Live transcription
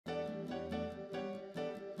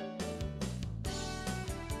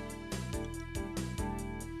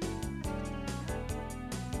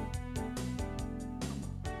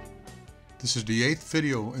This is the 8th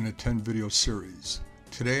video in a 10 video series.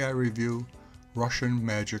 Today I review Russian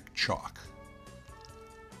Magic Chalk.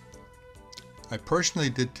 I personally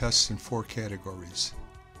did tests in 4 categories: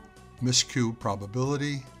 miscue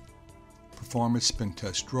probability, performance spin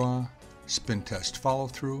test draw, spin test follow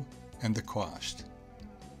through, and the cost.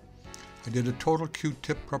 I did a total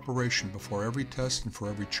Q-tip preparation before every test and for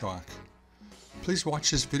every chalk. Please watch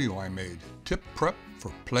this video I made, Tip Prep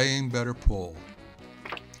for Playing Better Pool.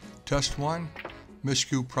 Test 1,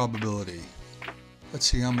 miscue probability. Let's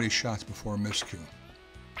see how many shots before miscue.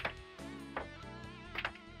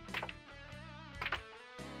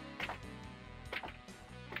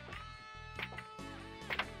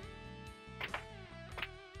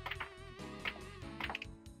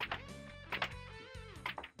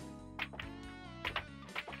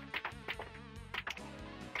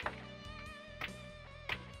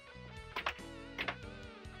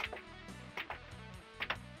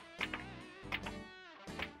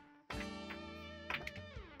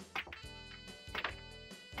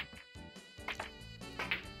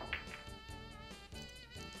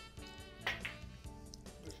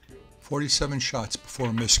 "47 shots before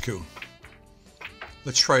miscue."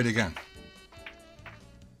 Let's try it again.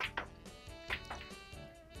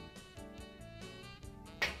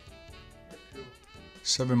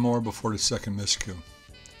 "7 more before the second miscue.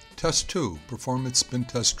 Test 2, performance spin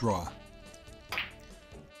test draw.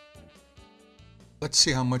 Let's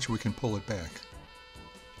see how much we can pull it back.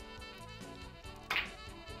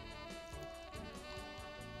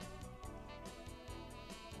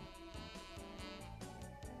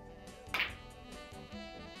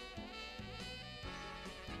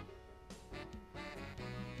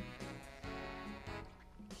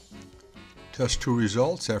 Test 2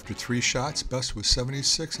 results: after 3 shots, best was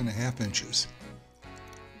 76.5 inches.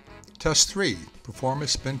 Test 3,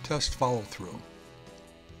 performance spin test follow through.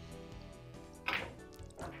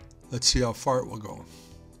 Let's see how far it will go.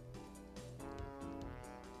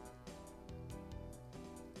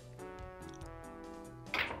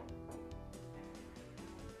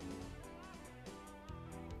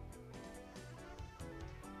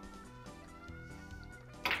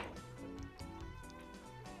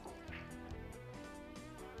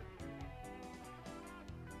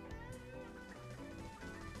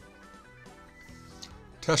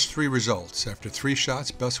 Test 3 results: after 3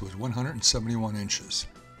 shots, best was 171 inches.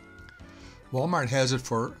 Walmart has it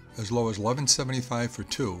for as low as $11.75 for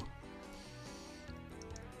 2,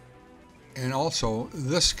 and also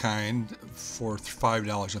this kind for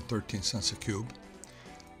 $5.13 a cube.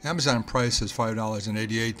 Amazon price is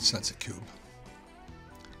 $5.88 a cube.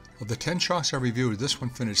 Of the 10 chalks I reviewed, this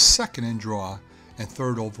one finished 2nd in draw and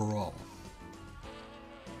 3rd overall.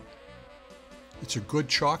 It's a good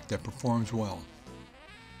chalk that performs well,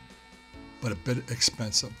 but a bit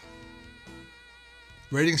expensive.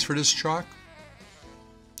 Ratings for this chalk: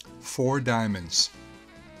 4 diamonds.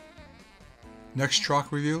 Next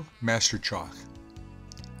chalk review, Master Chalk.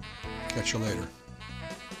 Catch you later.